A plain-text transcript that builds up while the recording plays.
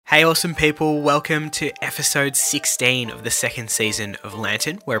Hey awesome people, welcome to episode 16 of the second season of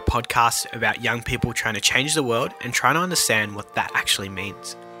Lantern. We're a podcast about young people trying to change the world and trying to understand what that actually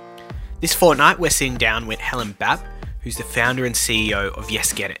means. This fortnight we're sitting down with Helen Babb, who's the founder and CEO of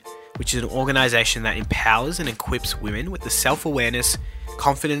Yes Get It, which is an organisation that empowers and equips women with the self-awareness,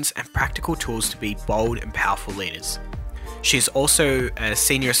 confidence and practical tools to be bold and powerful leaders. She's also a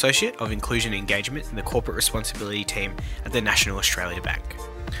Senior Associate of Inclusion and Engagement in the Corporate Responsibility team at the National Australia Bank.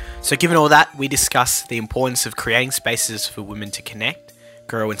 So given all that, we discuss the importance of creating spaces for women to connect,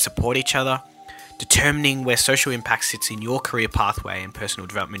 grow and support each other, determining where social impact sits in your career pathway and personal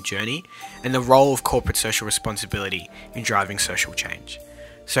development journey, and the role of corporate social responsibility in driving social change.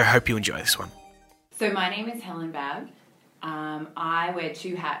 So I hope you enjoy this one. So my name is Helen Babb. I wear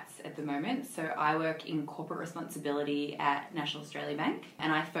two hats at the moment. So I work in corporate responsibility at National Australia Bank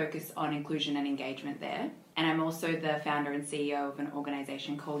and I focus on inclusion and engagement there. And I'm also the founder and CEO of an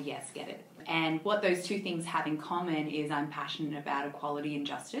organisation called Yes Get It. And what those two things have in common is I'm passionate about equality and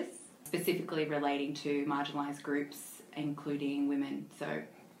justice, specifically relating to marginalised groups, including women, so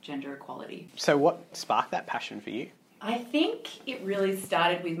gender equality. So what sparked that passion for you? I think it really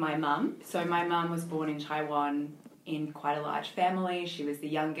started with my mum. So my mum was born in Taiwan in quite a large family. She was the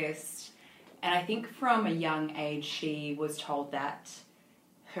youngest. And I think from a young age, she was told that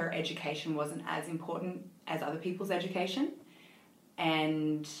her education wasn't as important as other people's education.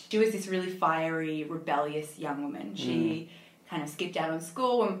 And she was this really fiery, rebellious young woman. She kind of skipped out on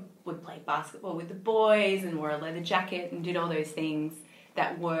school and would play basketball with the boys and wore a leather jacket and did all those things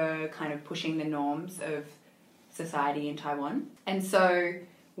that were kind of pushing the norms of society in Taiwan. And so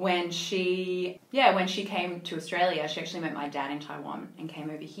when she came to Australia, she actually met my dad in Taiwan and came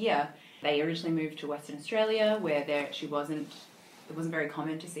over here. They originally moved to Western Australia where it wasn't very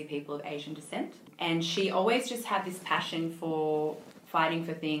common to see people of Asian descent. And she always just had this passion for fighting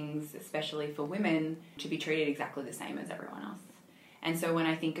for things, especially for women, to be treated exactly the same as everyone else. And so when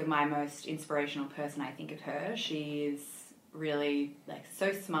I think of my most inspirational person, I think of her. She is really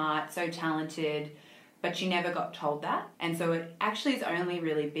so smart, so talented, but she never got told that. And so it actually has only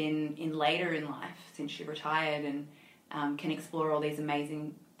really been later in life, since she retired and can explore all these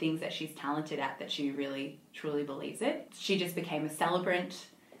amazing things that she's talented at, that she really truly believes it. She just became a celebrant.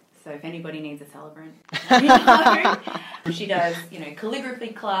 So if anybody needs a celebrant, she does, calligraphy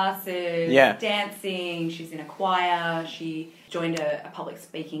classes, dancing, she's in a choir, she joined a public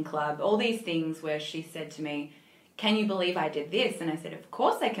speaking club, all these things where she said to me, "Can you believe I did this?" And I said, "Of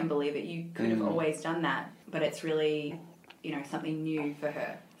course I can believe it. You could have always done that." But it's really, something new for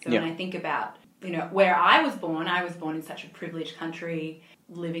her. So when I think about, where I was born in such a privileged country,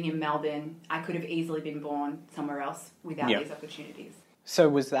 living in Melbourne. I could have easily been born somewhere else without these opportunities. So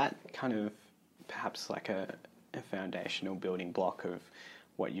was that kind of perhaps like a foundational building block of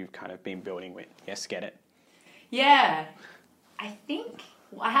what you've kind of been building with Yes Get It? Yeah. I think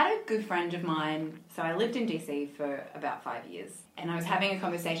I had a good friend of mine. So I lived in DC for about 5 years. And I was having a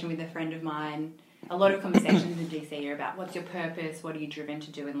conversation with a friend of mine. A lot of conversations in DC are about what's your purpose, what are you driven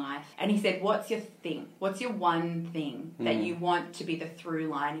to do in life? And he said, what's your thing? What's your one thing that you want to be the through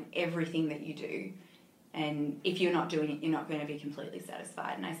line in everything that you do? And if you're not doing it, you're not going to be completely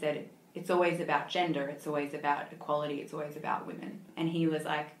satisfied. And I said, it's always about gender, it's always about equality, it's always about women. And he was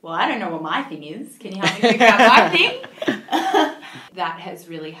like, well, I don't know what my thing is. Can you help me figure out my thing? That has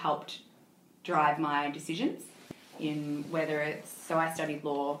really helped drive my decisions in whether it's... So I studied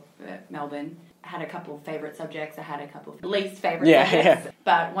law at Melbourne. I had a couple of favourite subjects. I had a couple of least favourite subjects. Yeah.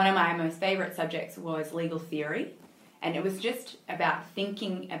 But one of my most favourite subjects was legal theory. And it was just about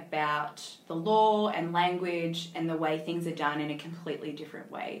thinking about the law and language and the way things are done in a completely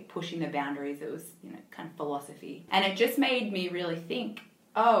different way, pushing the boundaries. It was, kind of philosophy. And it just made me really think,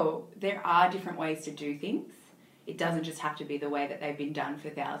 there are different ways to do things. It doesn't just have to be the way that they've been done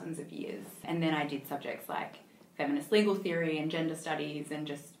for thousands of years. And then I did subjects like feminist legal theory and gender studies and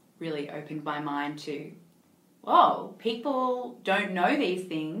just really opened my mind to, people don't know these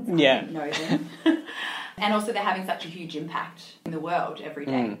things. I didn't know them. And also they're having such a huge impact in the world every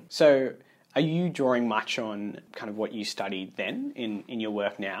day. So are you drawing much on kind of what you studied then in your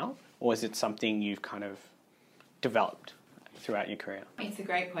work now? Or is it something you've kind of developed throughout your career? It's a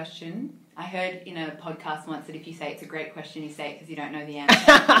great question. I heard in a podcast once that if you say it's a great question, you say it because you don't know the answer.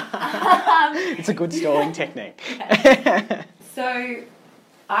 It's a good stalling technique. So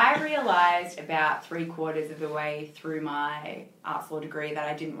I realised about 3/4 of the way through my arts law degree that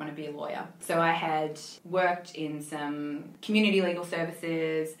I didn't want to be a lawyer. So I had worked in some community legal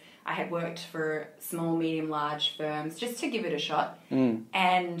services. I had worked for small, medium, large firms just to give it a shot.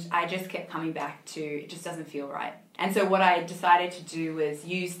 And I just kept coming back to, it just doesn't feel right. And so what I decided to do was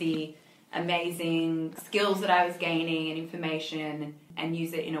use the amazing skills that I was gaining and information and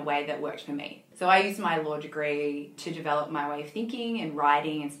use it in a way that worked for me. So I used my law degree to develop my way of thinking and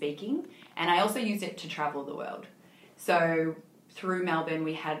writing and speaking, and I also used it to travel the world. So through Melbourne,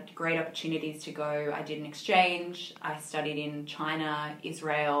 we had great opportunities to go. I did an exchange. I studied in China,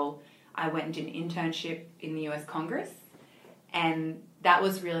 Israel. I went and did an internship in the US Congress. And that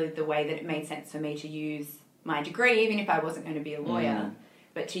was really the way that it made sense for me to use my degree, even if I wasn't going to be a lawyer,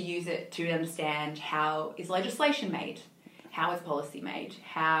 but to use it to understand how is legislation made, how is policy made,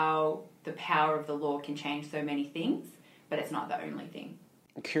 how the power of the law can change so many things, but it's not the only thing.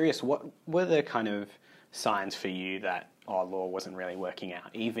 I'm curious, what were the kind of signs for you that law wasn't really working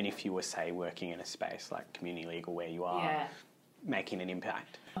out, even if you were, say, working in a space like community legal where you are making an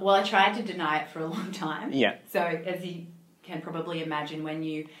impact? Well, I tried to deny it for a long time. Yeah. So as you can probably imagine, when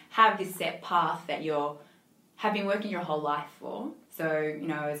you have this set path that have been working your whole life for, so, you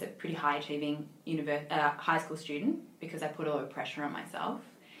know, I was a pretty high-achieving high school student because I put a lot of pressure on myself.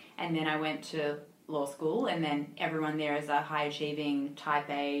 And then I went to law school, and then everyone there is a high-achieving type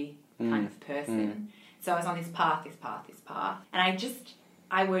A kind of person. So I was on this path. And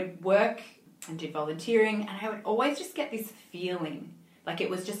I would work and did volunteering, and I would always just get this feeling. Like it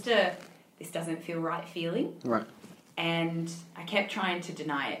was just this doesn't feel right feeling. Right. And I kept trying to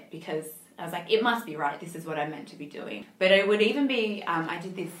deny it because I was like, it must be right. This is what I'm meant to be doing. But it would even be, I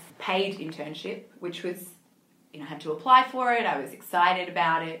did this paid internship, which was, you know, I had to apply for it. I was excited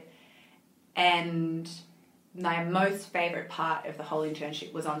about it. And my most favourite part of the whole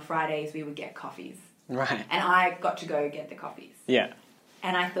internship was on Fridays we would get coffees. Right. And I got to go get the coffees. Yeah.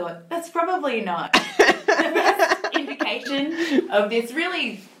 And I thought, that's probably not the best indication of this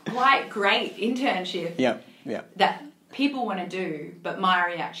really quite great internship that people want to do. But my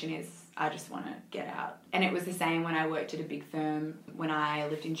reaction is, I just want to get out. And it was the same when I worked at a big firm. When I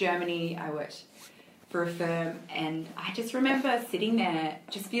lived in Germany, I worked for a firm, and I just remember sitting there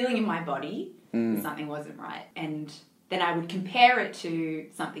just feeling in my body that something wasn't right. And then I would compare it to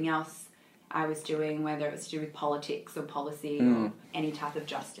something else I was doing, whether it was to do with politics or policy or any type of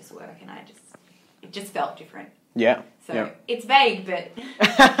justice work, and it just felt different. Yeah. So it's vague, but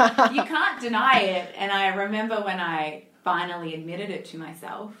you can't deny it. And I remember when I finally admitted it to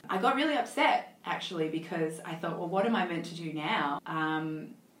myself, I got really upset, actually, because I thought, well, what am I meant to do now?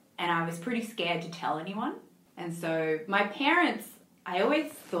 And I was pretty scared to tell anyone. And so my parents, I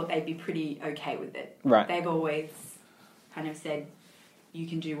always thought they'd be pretty okay with it. Right. They've always kind of said, you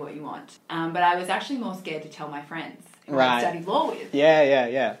can do what you want. But I was actually more scared to tell my friends who I studied law with.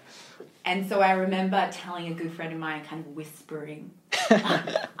 Yeah. And so I remember telling a good friend of mine, kind of whispering,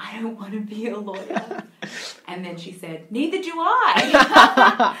 I don't want to be a lawyer. And then she said, neither do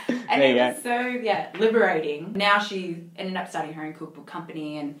I. And it was so, liberating. Now she ended up starting her own cookbook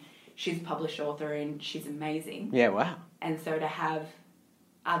company, and she's a published author, and she's amazing. Yeah, wow. And so to have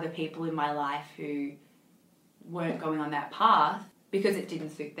other people in my life who weren't going on that path because it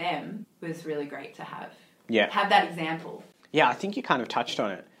didn't suit them was really great to have. Yeah. Have that example. Yeah, I think you kind of touched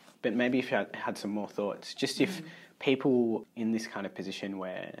on it, but maybe if you had some more thoughts, just if people in this kind of position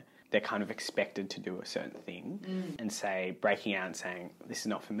where they're kind of expected to do a certain thing and say, breaking out and saying, this is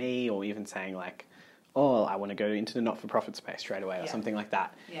not for me, or even saying like, oh, I want to go into the not-for-profit space straight away or something like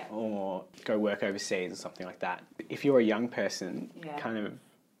that, or go work overseas or something like that. If you're a young person kind of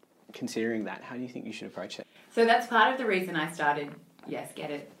considering that, how do you think you should approach it? So that's part of the reason I started Yes, Get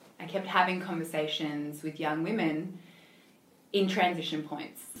It. I kept having conversations with young women in transition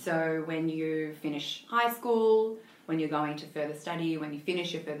points. So when you finish high school, when you're going to further study, when you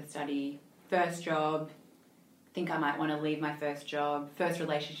finish your further study, first job, think I might want to leave my first job, first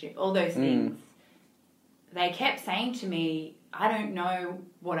relationship, all those things. They kept saying to me, I don't know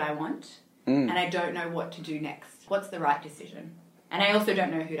what I want and I don't know what to do next. What's the right decision? And I also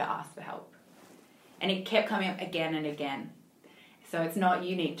don't know who to ask for help. And it kept coming up again and again. So it's not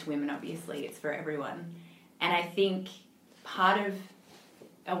unique to women, obviously. It's for everyone. And I think part of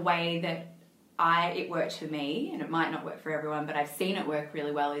a way that it worked for me, and it might not work for everyone, but I've seen it work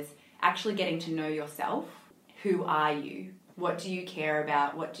really well, is actually getting to know yourself. Who are you? What do you care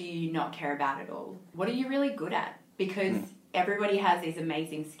about? What do you not care about at all? What are you really good at? Because everybody has these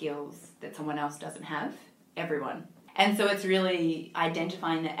amazing skills that someone else doesn't have. Everyone. And so it's really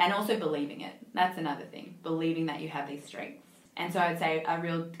identifying that and also believing it. That's another thing. Believing that you have these strengths. And so I'd say a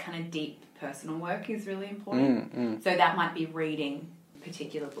real kind of deep personal work is really important. So that might be reading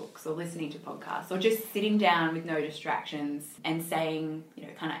particular books or listening to podcasts or just sitting down with no distractions and saying,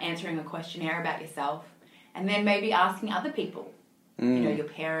 kind of answering a questionnaire about yourself and then maybe asking other people, your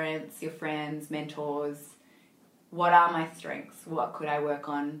parents, your friends, mentors, what are my strengths? What could I work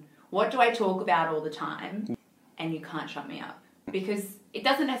on? What do I talk about all the time? And you can't shut me up. Because it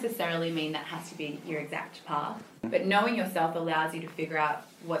doesn't necessarily mean that has to be your exact path, but knowing yourself allows you to figure out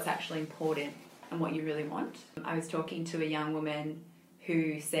what's actually important and what you really want. I was talking to a young woman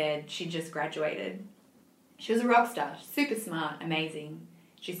who said she just graduated. She was a rock star, super smart, amazing.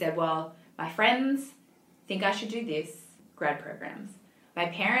 She said, well, my friends think I should do this, grad programs. My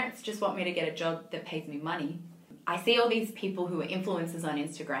parents just want me to get a job that pays me money. I see all these people who are influencers on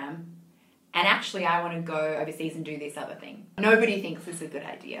Instagram, and actually I want to go overseas and do this other thing. Nobody thinks this is a good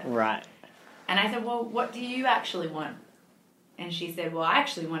idea. Right. And I said, well, what do you actually want? And she said, well, I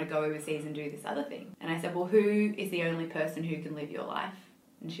actually want to go overseas and do this other thing. And I said, well, who is the only person who can live your life?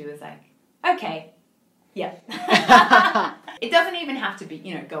 And she was like, okay, yeah. It doesn't even have to be,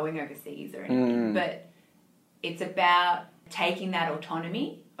 going overseas or anything, but it's about taking that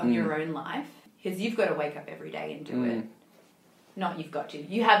autonomy of your own life, because you've got to wake up every day and do it. Not you've got to.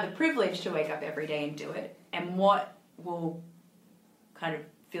 You have the privilege to wake up every day and do it. And what will kind of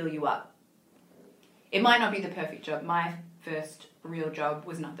fill you up? It might not be the perfect job. My first real job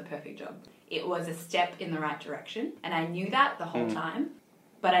was not the perfect job. It was a step in the right direction, and I knew that the whole time.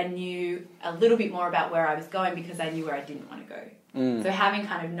 But I knew a little bit more about where I was going because I knew where I didn't want to go. So having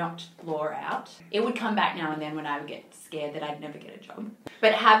kind of knocked law out, it would come back now and then when I would get scared that I'd never get a job.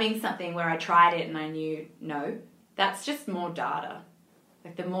 But having something where I tried it and I knew, no, that's just more data.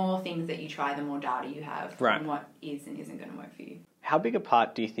 Like the more things that you try, the more data you have on what is and isn't going to work for you. How big a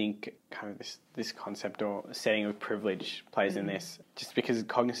part do you think kind of this concept or setting of privilege plays in this? Just because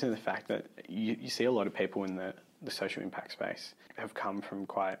cognizant of the fact that you see a lot of people in the social impact space have come from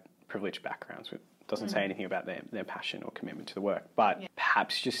quite privileged backgrounds. It doesn't say anything about their passion or commitment to the work, but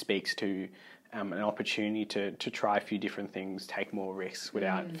perhaps just speaks to an opportunity to try a few different things, take more risks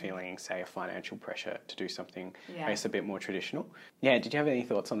without feeling, say, a financial pressure to do something I guess a bit more traditional. Yeah, did you have any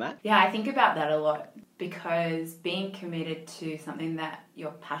thoughts on that? Yeah, I think about that a lot, because being committed to something that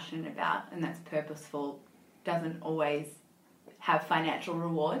you're passionate about and that's purposeful doesn't always have financial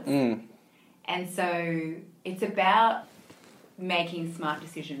rewards. And so it's about making smart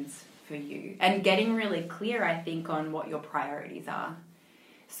decisions for you and getting really clear, I think, on what your priorities are.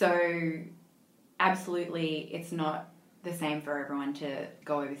 So absolutely, it's not the same for everyone to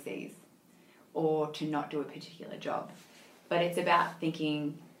go overseas or to not do a particular job. But it's about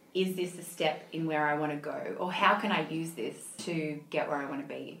thinking, is this a step in where I want to go? Or how can I use this to get where I want to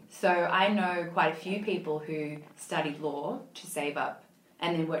be? So I know quite a few people who studied law to save up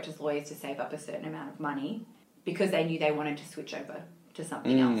and then worked as lawyers to save up a certain amount of money because they knew they wanted to switch over to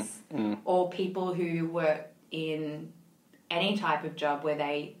something else. Or people who work in any type of job where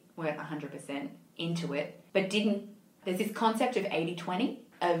they weren't 100% into it, but didn't... There's this concept of 80-20,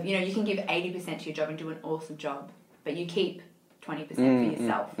 of, you can give 80% to your job and do an awesome job, but you keep 20% for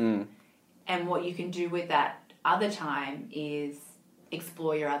yourself. And what you can do with that other time is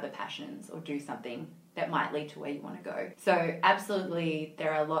explore your other passions or do something that might lead to where you want to go. So absolutely,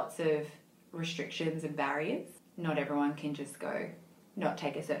 there are lots of restrictions and barriers. Not everyone can just go, not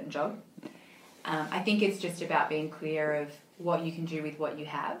take a certain job. I think it's just about being clear of what you can do with what you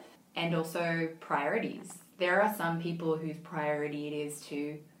have, and also priorities. There are some people whose priority it is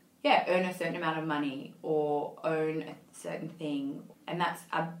to, earn a certain amount of money or own a certain thing, and that's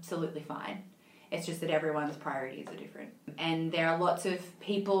absolutely fine. It's just that everyone's priorities are different. And there are lots of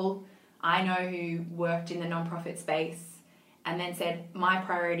people I know who worked in the non-profit space and then said, my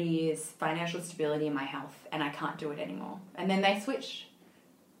priority is financial stability in my health and I can't do it anymore. And then they switch.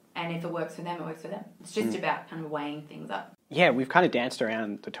 And if it works for them, it works for them. It's just about kind of weighing things up. Yeah, we've kind of danced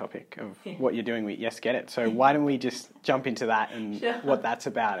around the topic of what you're doing with Yes Get It. So why don't we just jump into that and what that's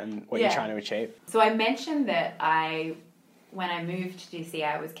about and what you're trying to achieve? So I mentioned that when I moved to DC,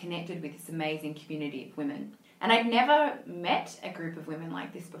 I was connected with this amazing community of women. And I'd never met a group of women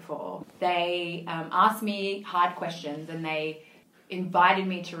like this before. They asked me hard questions and they invited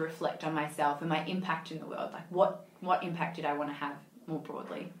me to reflect on myself and my impact in the world. Like what impact did I want to have more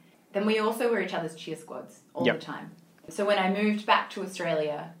broadly? Then we also were each other's cheer squads all the time. So when I moved back to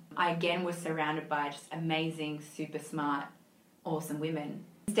Australia, I again was surrounded by just amazing, super smart, awesome women.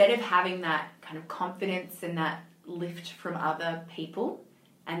 Instead of having that kind of confidence and that lift from other people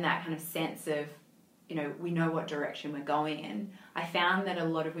and that kind of sense of, we know what direction we're going in, I found that a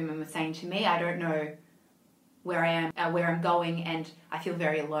lot of women were saying to me, I don't know where I am, where I'm going, and I feel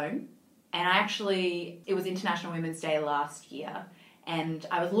very alone. And it was International Women's Day last year, and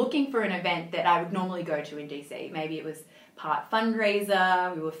I was looking for an event that I would normally go to in DC. Maybe it was part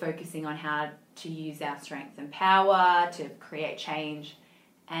fundraiser, we were focusing on how to use our strength and power to create change,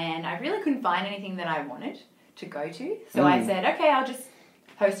 and I really couldn't find anything that I wanted. to go to. So I said, okay, I'll just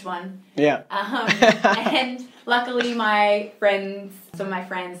host one. Yeah. And luckily my friends, some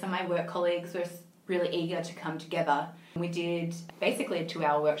of my work colleagues were really eager to come together. We did basically a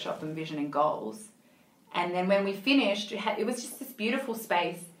 2-hour workshop on vision and goals. And then when we finished, it was just this beautiful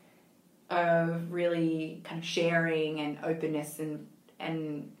space of really kind of sharing and openness and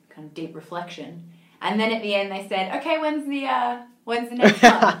kind of deep reflection. And then at the end they said, okay, when's the next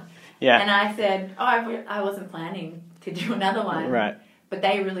one? Yeah. And I said, I wasn't planning to do another one. Right. But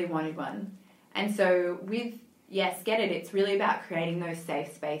they really wanted one. And so with Yes, Get It, it's really about creating those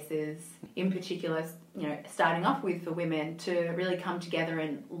safe spaces, in particular, starting off with for women to really come together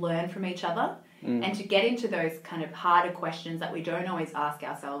and learn from each other and to get into those kind of harder questions that we don't always ask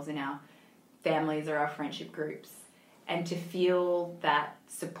ourselves in our families or our friendship groups, and to feel that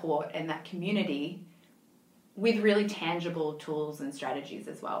support and that community with really tangible tools and strategies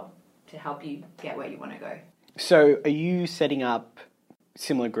as well to help you get where you want to go. So are you setting up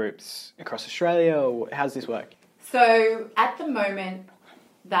similar groups across Australia, or how does this work? So at the moment,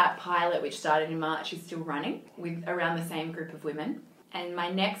 that pilot, which started in March, is still running with around the same group of women. And my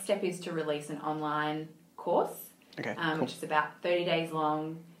next step is to release an online course, Cool. which is about 30 days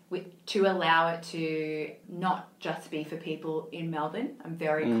long, to allow it to not just be for people in Melbourne. I'm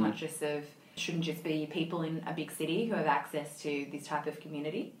very conscious of it shouldn't just be people in a big city who have access to this type of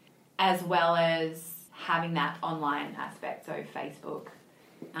community, as well as having that online aspect, so Facebook,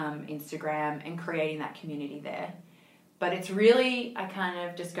 Instagram, and creating that community there. But it's really, I kind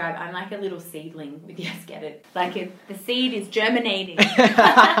of describe, I'm like a little seedling with Yes, Get It. Like the seed is germinating.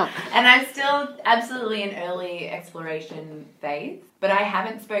 And I'm still absolutely in early exploration phase. But I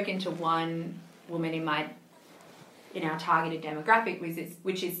haven't spoken to one woman in our targeted demographic,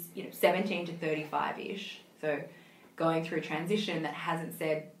 which is 17 to 35-ish. So going through a transition that hasn't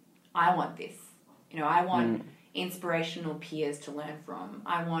said, I want this. I want inspirational peers to learn from.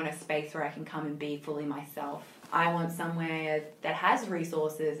 I want a space where I can come and be fully myself. I want somewhere that has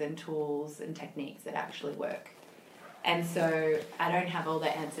resources and tools and techniques that actually work. And so I don't have all the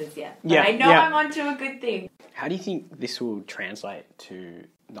answers yet. But I know I'm onto a good thing. How do you think this will translate to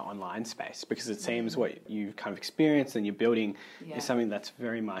the online space? Because it seems what you've kind of experienced and you're building is something that's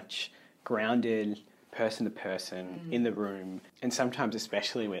very much grounded, person to person, in the room. And sometimes,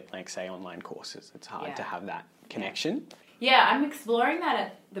 especially with, say, online courses, it's hard to have that connection. Yeah, I'm exploring that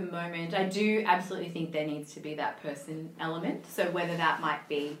at the moment. I do absolutely think there needs to be that person element. So whether that might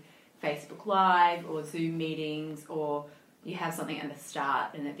be Facebook Live or Zoom meetings, or you have something at the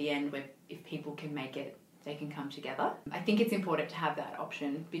start and at the end where if people can make it, they can come together. I think it's important to have that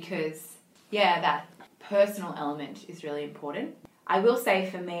option because, that personal element is really important. I will say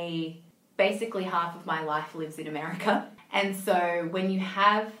for me, basically half of my life lives in America. And so when you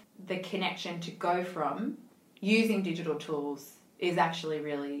have the connection to go from, using digital tools is actually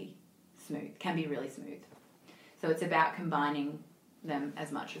really smooth, can be really smooth. So it's about combining them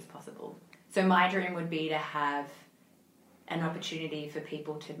as much as possible. So my dream would be to have an opportunity for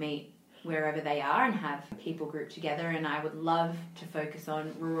people to meet wherever they are and have people grouped together. And I would love to focus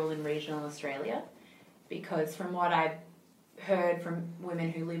on rural and regional Australia, because from what I've heard from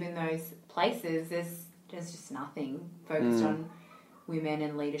women who live in those places, there's just nothing focused on women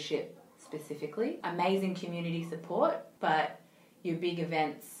and leadership specifically. Amazing community support, but your big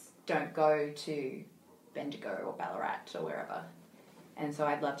events don't go to Bendigo or Ballarat or wherever. And so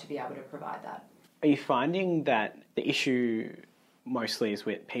I'd love to be able to provide that. Are you finding that the issue mostly is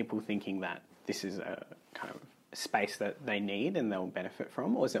with people thinking that this is a kind of space that they need and they'll benefit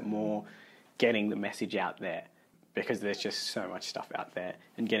from, or is it more getting the message out there? Because there's just so much stuff out there,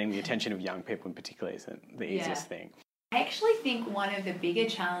 and getting the attention of young people in particular isn't the easiest thing. I actually think one of the bigger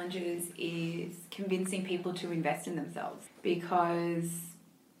challenges is convincing people to invest in themselves, because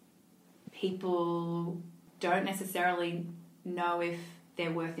people don't necessarily know if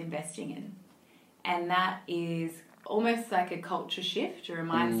they're worth investing in. And that is almost like a culture shift or a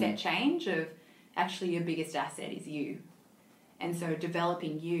mindset change of actually your biggest asset is you. And so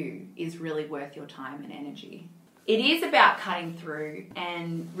developing you is really worth your time and energy. It is about cutting through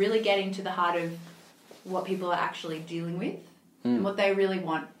and really getting to the heart of what people are actually dealing with and what they really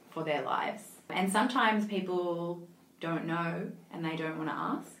want for their lives. And sometimes people don't know and they don't want to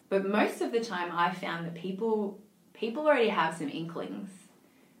ask. But most of the time I've found that people already have some inklings,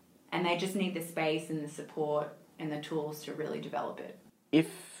 and they just need the space and the support and the tools to really develop it. If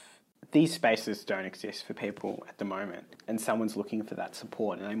these spaces don't exist for people at the moment and someone's looking for that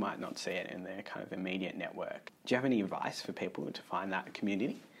support and they might not see it in their kind of immediate network, do you have any advice for people to find that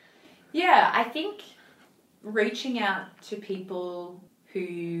community? Yeah, I think reaching out to people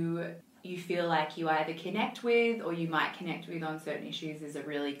who you feel like you either connect with or you might connect with on certain issues is a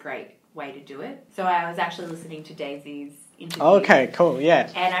really great way to do it. So I was actually listening to Daisy's interview. Okay, cool, yeah.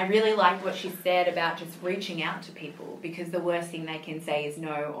 And I really liked what she said about just reaching out to people, because the worst thing they can say is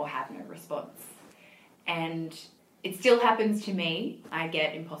no or have no response. And it still happens to me. I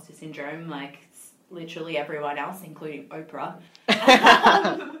get imposter syndrome like literally everyone else, including Oprah,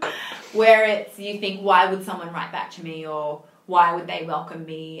 where it's, you think, why would someone write back to me, or why would they welcome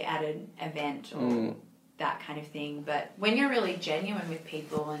me at an event, or that kind of thing. But when you're really genuine with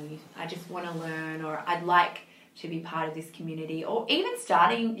people and I just want to learn, or I'd like to be part of this community, or even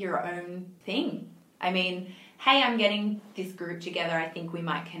starting your own thing. I mean, hey, I'm getting this group together. I think we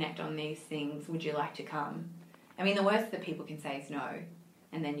might connect on these things. Would you like to come? I mean, the worst that people can say is no,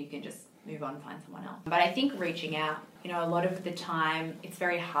 and then you can just move on and find someone else. But I think reaching out, a lot of the time it's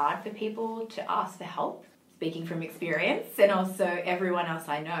very hard for people to ask for help, speaking from experience, and also everyone else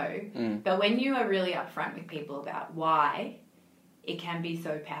I know. But when you are really upfront with people about why, it can be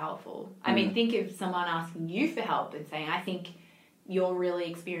so powerful. I mean, think of someone asking you for help and saying, I think you're really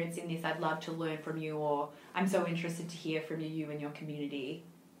experiencing this, I'd love to learn from you, or I'm so interested to hear from you and your community.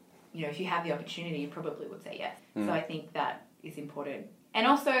 If you have the opportunity, you probably would say yes. So I think that is important. And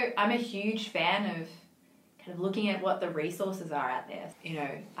also, I'm a huge fan of kind of looking at what the resources are out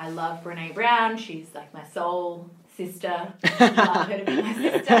there. I love Brene Brown. She's like my soul sister. I'd love her to be my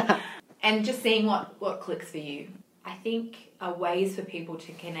sister. And just seeing what clicks for you. I think are ways for people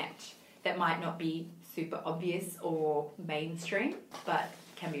to connect that might not be super obvious or mainstream, but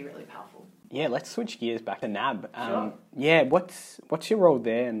can be really powerful. Yeah, let's switch gears back to NAB. Sure. Yeah, what's your role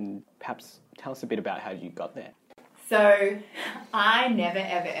there, and perhaps tell us a bit about how you got there. So I never,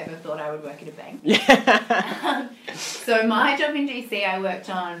 ever, ever thought I would work at a bank. Yeah. So my job in DC, I worked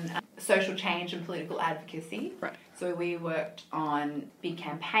on social change and political advocacy. Right. So we worked on big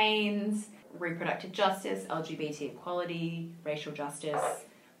campaigns, reproductive justice, LGBT equality, racial justice.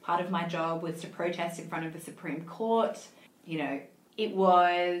 Part of my job was to protest in front of the Supreme Court. It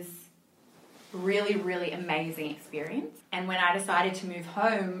was really, really amazing experience. And when I decided to move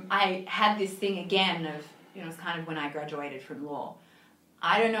home, I had this thing again of, it was kind of when I graduated from law.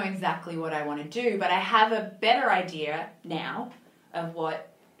 I don't know exactly what I want to do, but I have a better idea now of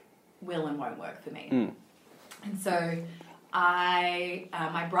what will and won't work for me. And so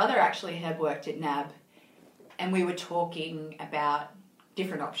my brother actually had worked at NAB, and we were talking about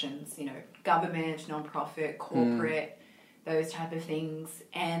different options, government, non-profit, corporate, those type of things.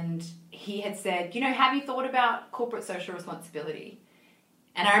 And he had said, have you thought about corporate social responsibility?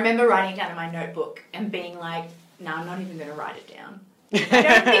 And I remember writing it down in my notebook and being like, no, I'm not even going to write it down. I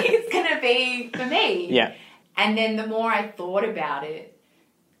don't think it's going to be for me. Yeah. And then the more I thought about it,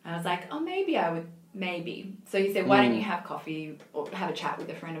 I was like, oh, maybe I would, maybe. So he said, why don't you have coffee or have a chat with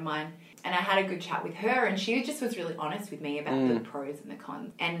a friend of mine? And I had a good chat with her, and she just was really honest with me about the pros and the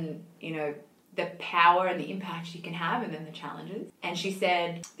cons. And, the power and the impact you can have, and then the challenges. And she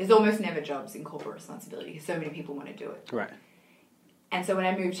said, there's almost never jobs in corporate responsibility because so many people want to do it. Right. And so when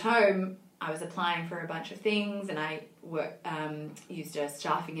I moved home, I was applying for a bunch of things, and I used a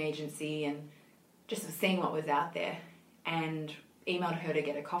staffing agency and just was seeing what was out there, and emailed her to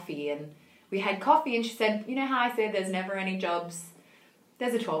get a coffee. And we had coffee, and she said, how I said there's never any jobs?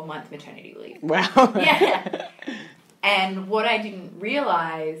 There's a 12-month maternity leave. Wow. Yeah. And what I didn't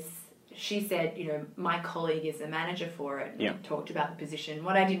realise, she said, my colleague is the manager for it, and talked about the position.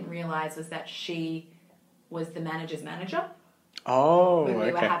 What I didn't realise was that she was the manager's manager. Oh, when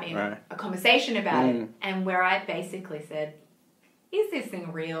we were having a conversation about it, and where I basically said, is this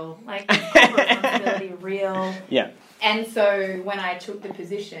thing real? Like, is corporate responsibility real? Yeah. And so when I took the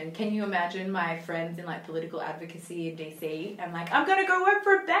position, can you imagine my friends in political advocacy in DC? I'm like, I'm going to go work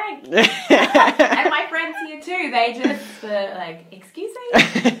for a bank. And my friends here too, they just were like, excuse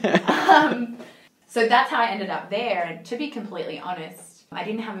me? So that's how I ended up there. And to be completely honest, I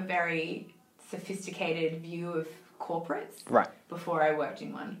didn't have a very sophisticated view of corporates before I worked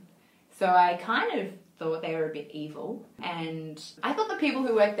in one. So I kind of thought they were a bit evil, and I thought the people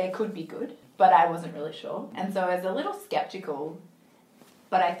who worked there could be good, but I wasn't really sure. And so I was a little skeptical,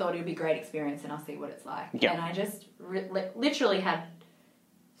 but I thought it would be a great experience and I'll see what it's like. Yep. And I just literally had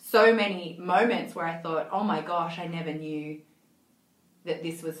so many moments where I thought, oh my gosh, I never knew that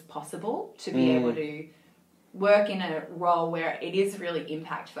this was possible, to be able to work in a role where it is really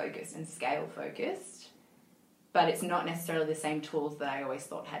impact focused and scale focused, but it's not necessarily the same tools that I always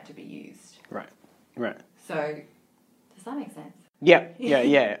thought had to be used. Right. So, does that make sense? Yeah.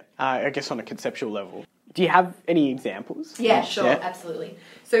 I guess on a conceptual level. Do you have any examples? Yeah, sure, absolutely.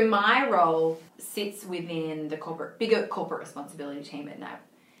 So my role sits within the bigger corporate responsibility team at NAB.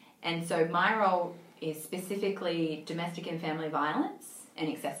 And so my role is specifically domestic and family violence and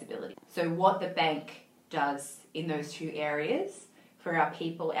accessibility. So what the bank does in those two areas for our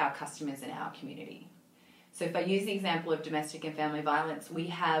people, our customers and our community. So if I use the example of domestic and family violence, we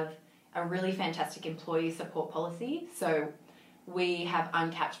have a really fantastic employee support policy. So we have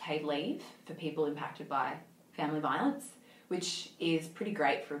uncapped paid leave for people impacted by family violence, which is pretty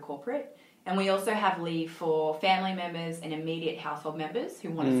great for a corporate. And we also have leave for family members and immediate household members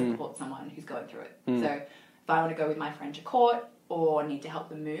who want to support someone who's going through it. So if I want to go with my friend to court or need to help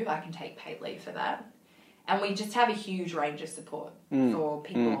them move, I can take paid leave for that. And we just have a huge range of support for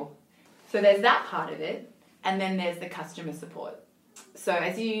people. So there's that part of it. And then there's the customer support. So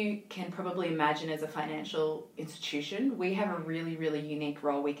as you can probably imagine, as a financial institution, we have a really, really unique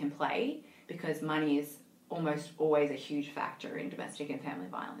role we can play because money is almost always a huge factor in domestic and family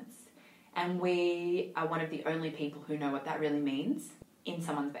violence. And we are one of the only people who know what that really means in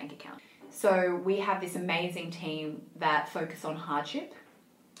someone's bank account. So we have this amazing team that focus on hardship.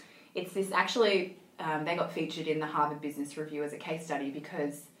 It's this actually, they got featured in the Harvard Business Review as a case study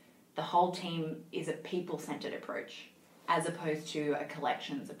because the whole team is a people-centered approach as opposed to a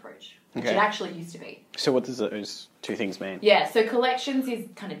collections approach, which it actually used to be. So what does those two things mean? Yeah, so collections is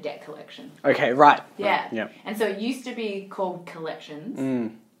kind of debt collection. Okay, right. Yeah. Right. Yeah. And so it used to be called collections.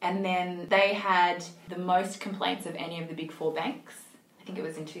 And then they had the most complaints of any of the big four banks. I think it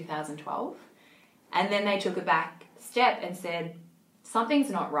was in 2012. And then they took a back step and said, something's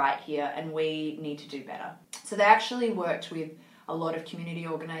not right here and we need to do better. So they actually worked with a lot of community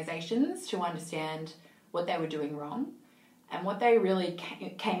organisations to understand what they were doing wrong. And what they really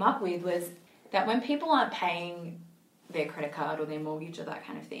came up with was that when people aren't paying their credit card or their mortgage or that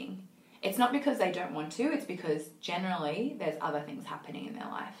kind of thing, it's not because they don't want to, it's because generally there's other things happening in their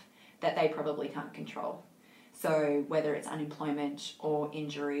life that they probably can't control. So whether it's unemployment or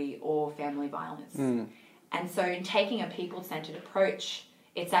injury or family violence. And so in taking a people-centered approach,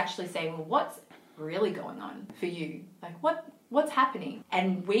 it's actually saying, well, what's really going on for you? Like what's happening?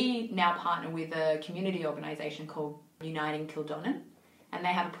 And we now partner with a community organisation called Uniting Kildonan, and they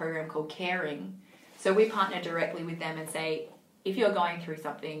have a program called Caring. So we partner directly with them and say, if you're going through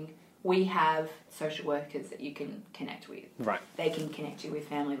something, we have social workers that you can connect with. Right. They can connect you with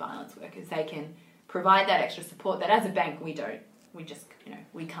family violence workers. They can provide that extra support that as a bank we don't. We just,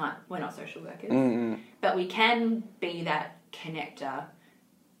 we can't, we're not social workers. But we can be that connector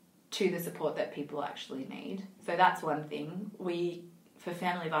to the support that people actually need. So that's one thing. For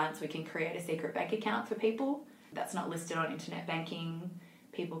family violence, we can create a secret bank account for people that's not listed on internet banking.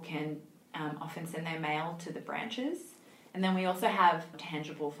 People can often send their mail to the branches. And then we also have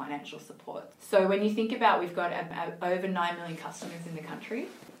tangible financial support. So when you think about, we've got over 9 million customers in the country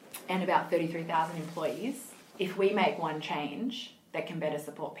and about 33,000 employees. If we make one change that can better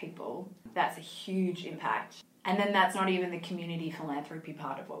support people, that's a huge impact. And then that's not even the community philanthropy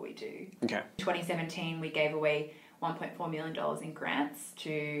part of what we do. Okay. In 2017, we gave away $1.4 million in grants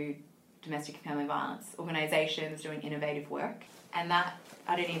to domestic and family violence organisations doing innovative work. And that,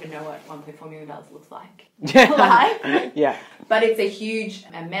 I don't even know what $1.4 million looks like. Yeah. But it's a huge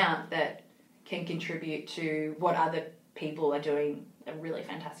amount that can contribute to what other people are doing, a really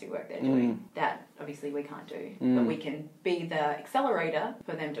fantastic work they're doing that obviously we can't do. But we can be the accelerator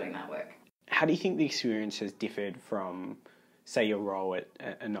for them doing that work. How do you think the experience has differed from, say, your role at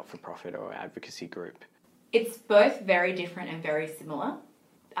a not-for-profit or advocacy group? It's both very different and very similar.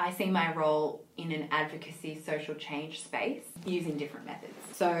 I see my role in an advocacy social change space using different methods.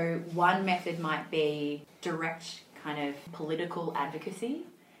 So one method might be direct kind of political advocacy.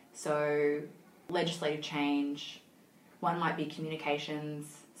 So legislative change. One might be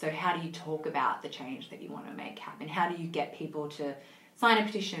communications. So how do you talk about the change that you want to make happen? How do you get people to sign a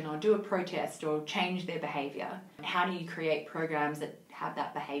petition or do a protest or change their behaviour? How do you create programs that have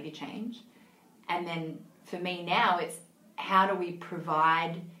that behaviour change? And then for me now, it's how do we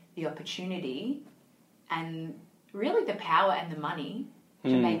provide the opportunity and really the power and the money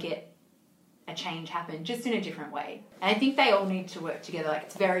to make it a change happen, just in a different way. And I think they all need to work together. Like,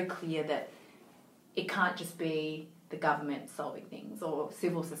 it's very clear that it can't just be the government solving things or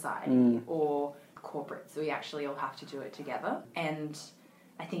civil society or corporates. We actually all have to do it together. And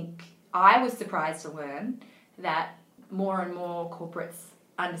I think I was surprised to learn that more and more corporates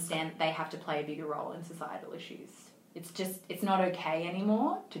understand that they have to play a bigger role in societal issues. It's not okay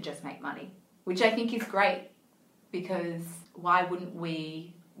anymore to just make money, which I think is great, because why wouldn't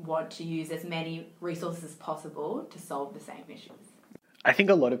we want to use as many resources as possible to solve the same issues? I think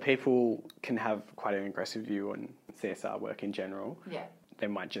a lot of people can have quite an aggressive view on CSR work in general. Yeah. they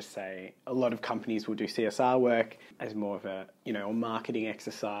might just say a lot of companies will do CSR work as more of a, a marketing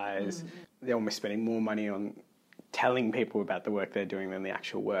exercise. They're almost spending more money on telling people about the work they're doing than the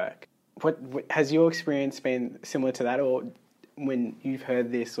actual work. What has your experience been similar to that, or when you've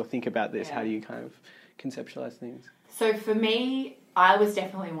heard this or think about this, how do you kind of conceptualize things? So for me, I was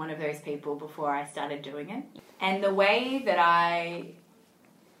definitely one of those people before I started doing it. And the way that I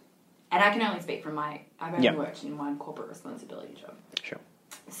can only speak from I've only worked in one corporate responsibility job. Sure.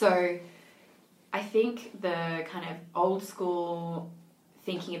 So I think the kind of old school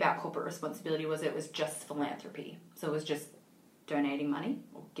thinking about corporate responsibility was it was just philanthropy. So it was just donating money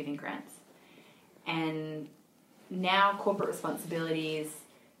or giving grants. And now corporate responsibility is,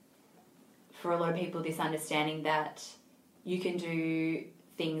 for a lot of people, this understanding that you can do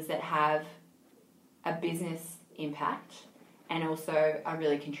things that have a business impact and also are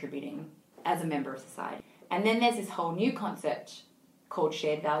really contributing as a member of society. And then there's this whole new concept called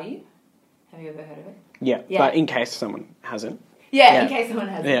shared value. Have you ever heard of it? Yeah. But in case someone hasn't. In case someone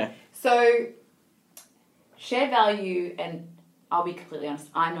hasn't. Yeah. So shared value, and I'll be completely honest,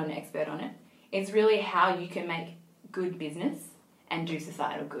 I'm not an expert on it. It's really how you can make good business and do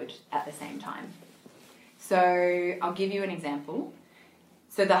societal good at the same time. So I'll give you an example.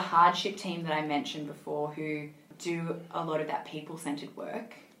 So the hardship team that I mentioned before, who do a lot of that people-centered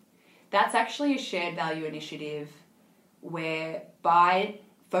work, that's actually a shared value initiative where by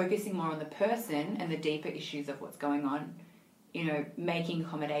focusing more on the person and the deeper issues of what's going on, making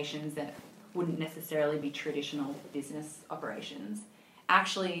accommodations that wouldn't necessarily be traditional business operations,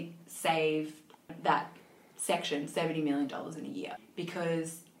 actually save that section $70 million in a year.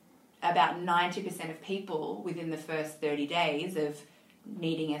 Because about 90% of people within the first 30 days of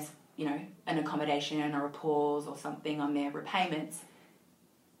needing an accommodation and a pause or something on their repayments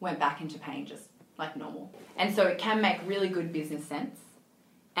went back into paying just like normal. And so it can make really good business sense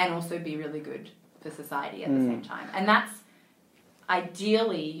and also be really good for society at the same time. And that's,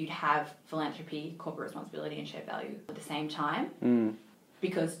 ideally, you'd have philanthropy, corporate responsibility and shared value at the same time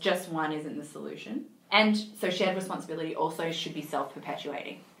because just one isn't the solution. And so shared responsibility also should be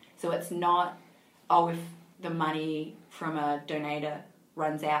self-perpetuating. So it's not, if the money from a donator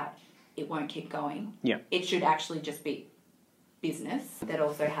runs out, it won't keep going. Yeah. It should actually just be business that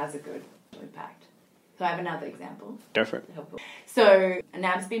also has a good impact. So I have another example. Go for it. So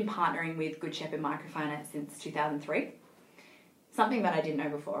NAB's been partnering with Good Shepherd Microfinance since 2003. Something that I didn't know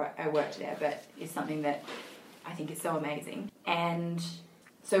before I worked there, but is something that I think is so amazing. And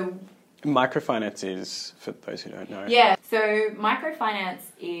so microfinance is, for those who don't know. Yeah, so microfinance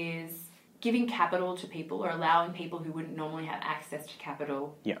is giving capital to people or allowing people who wouldn't normally have access to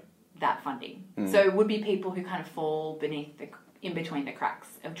capital that funding. So it would be people who kind of fall in between the cracks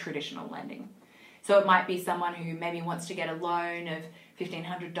of traditional lending. So it might be someone who maybe wants to get a loan of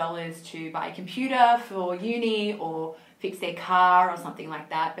 $1,500 to buy a computer for uni or fix their car or something like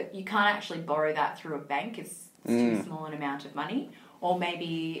that, but you can't actually borrow that through a bank. It's too small an amount of money. Or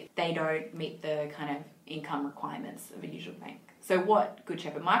maybe they don't meet the kind of income requirements of a usual bank. So what Good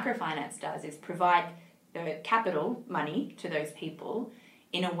Shepherd Microfinance does is provide the capital money to those people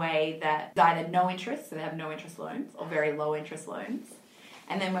in a way that is either no interest, so they have no interest loans, or very low interest loans.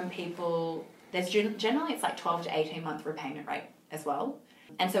 And then when people, generally it's like 12 to 18 month repayment rate as well.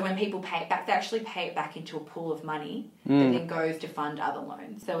 And so when people pay it back, they actually pay it back into a pool of money that then goes to fund other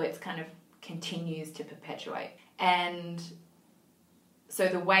loans. So it's kind of continues to perpetuate. And so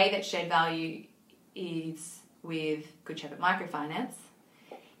the way that shared value is with Good Shepherd Microfinance,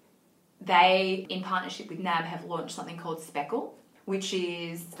 they, in partnership with NAB, have launched something called Speckle, which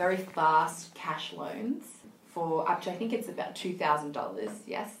is very fast cash loans for up to, I think it's about $2,000,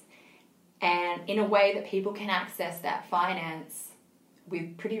 yes? And in a way that people can access that finance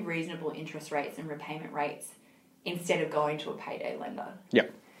with pretty reasonable interest rates and repayment rates instead of going to a payday lender.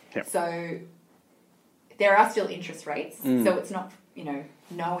 Yep. So there are still interest rates, so it's not,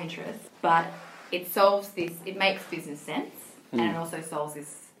 no interest, but it solves this, it makes business sense, and it also solves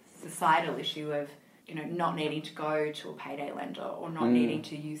this societal issue of, not needing to go to a payday lender or not needing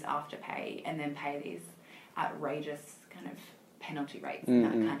to use Afterpay and then pay these outrageous kind of penalty rates and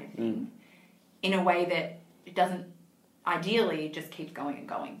that kind of thing in a way that it doesn't, ideally, just keeps going and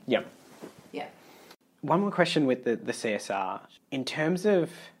going. Yep. Yeah. One more question with the CSR. In terms of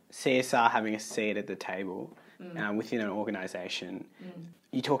CSR having a seat at the table within an organisation,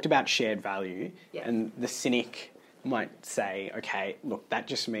 you talked about shared value, and the cynic might say, okay, look, that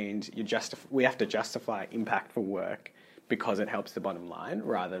just means we have to justify impactful work because it helps the bottom line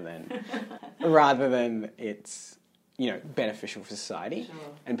rather than it's beneficial for society. Sure.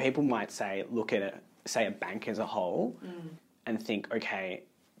 And people might say, look at it, say a bank as a whole, and think, okay,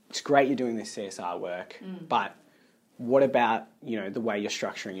 it's great you're doing this CSR work, but what about, the way you're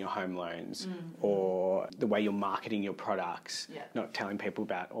structuring your home loans or the way you're marketing your products, not telling people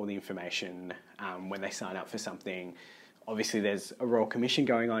about all the information when they sign up for something. Obviously, there's a Royal Commission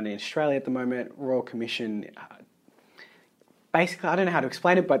going on in Australia at the moment. Royal Commission, basically, I don't know how to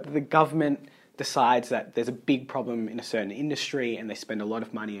explain it, but the government decides that there's a big problem in a certain industry and they spend a lot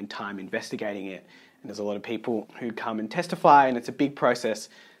of money and time investigating it. And there's a lot of people who come and testify, and it's a big process.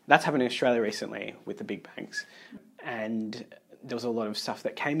 That's happened in Australia recently with the big banks. And there was a lot of stuff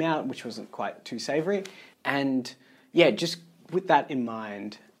that came out which wasn't quite too savoury. And just with that in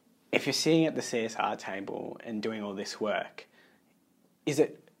mind, if you're sitting at the CSR table and doing all this work, is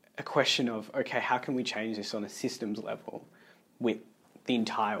it a question of, okay, how can we change this on a systems level with the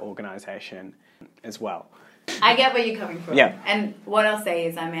entire organisation as well? I get where you're coming from. Yeah. And what I'll say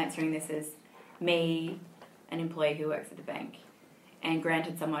is I'm answering this as me, an employee who works at the bank, and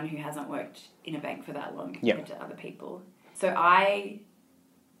granted someone who hasn't worked in a bank for that long compared to other people. So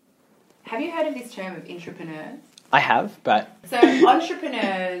have you heard of this term of intrapreneurs? I have, but... So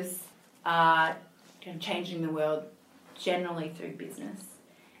entrepreneurs are changing the world generally through business.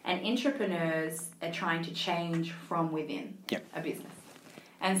 And intrapreneurs are trying to change from within a business.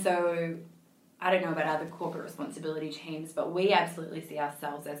 And so I don't know about other corporate responsibility teams, but we absolutely see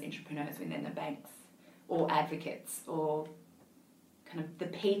ourselves as intrapreneurs within the banks or advocates or kind of the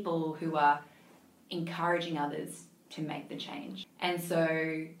people who are encouraging others to make the change. And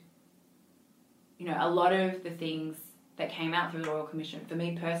so, a lot of the things that came out through the Royal Commission, for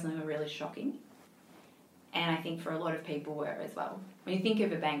me personally, were really shocking. And I think for a lot of people were as well. When you think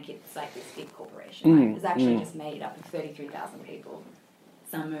of a bank, it's like this big corporation. It's actually just made up of 33,000 people,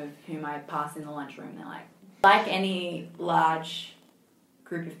 some of whom I pass in the lunchroom. They're like any large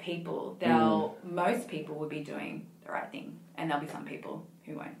group of people, most people will be doing the right thing, and there'll be some people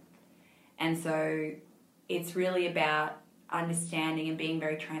who won't. And so it's really about understanding and being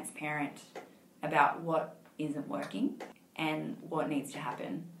very transparent about what isn't working and what needs to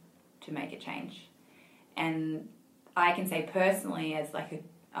happen to make a change. And I can say personally, as like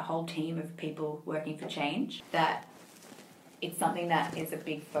a whole team of people working for change, that it's something that is a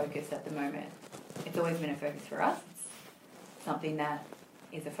big focus at the moment. It's always been a focus for us. It's something that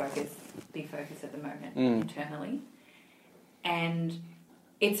is a big focus at the moment internally. And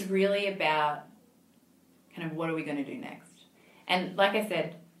it's really about kind of what are we going to do next. And like I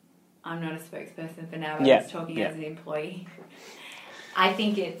said, I'm not a spokesperson for now, but I was talking as an employee. I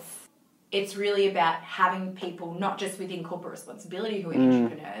think it's really about having people, not just within corporate responsibility who are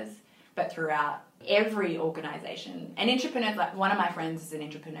entrepreneurs, but throughout every organisation. And entrepreneurs, like one of my friends is an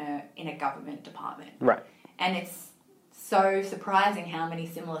entrepreneur in a government department. Right. And it's so surprising how many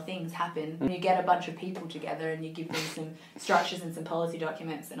similar things happen when you get a bunch of people together and you give them some structures and some policy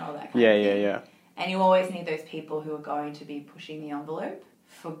documents and all that kind of thing. Yeah. And you always need those people who are going to be pushing the envelope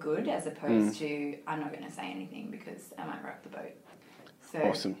for good, as opposed to, I'm not going to say anything because I might rock the boat. So,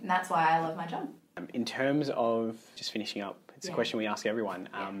 awesome. And that's why I love my job. In terms of just finishing up, it's a question we ask everyone.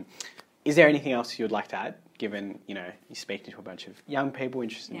 Is there anything else you'd like to add, given, you're speaking to a bunch of young people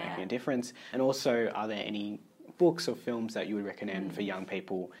interested in making a difference? And also, are there any books or films that you would recommend for young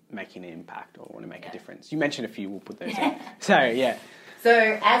people making an impact or want to make a difference? You mentioned a few, we'll put those in.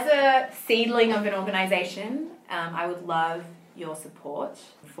 So as a seedling of an organisation, I would love your support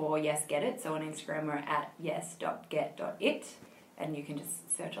for Yes Get It. So on Instagram, we're at yes.get.it. And you can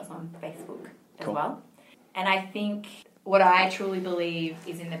just search us on Facebook as well. And I think what I truly believe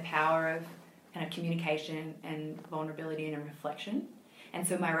is in the power of kind of communication and vulnerability and reflection. And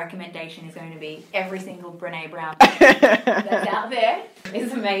so my recommendation is going to be every single Brené Brown that's out there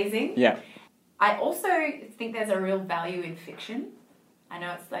is amazing. Yeah. I also think there's a real value in fiction. I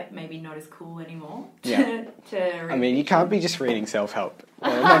know it's like maybe not as cool anymore to read. I mean, you can't be just reading self-help or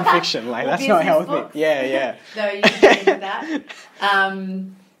non-fiction. Like, that's not healthy. Books. Yeah. No, you can do that.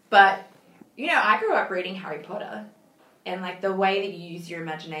 But, I grew up reading Harry Potter. And, like, the way that you use your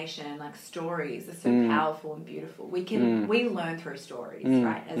imagination, like, stories are so powerful and beautiful. We learn through stories,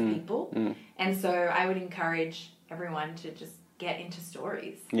 right, as people. And so I would encourage everyone to just get into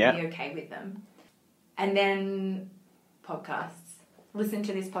stories and be okay with them. And then podcasts. Listen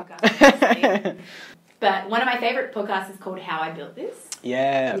to this podcast. But one of my favourite podcasts is called How I Built This.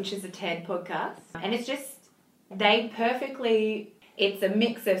 Yeah. Which is a TED podcast. And it's just, it's a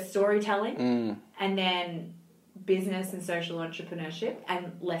mix of storytelling and then business and social entrepreneurship and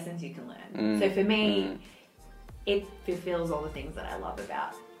lessons you can learn. So for me, it fulfills all the things that I love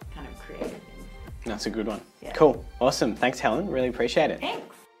about kind of creative things. That's a good one. Yeah. Cool. Awesome. Thanks, Helen. Really appreciate it.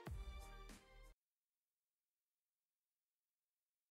 Thanks.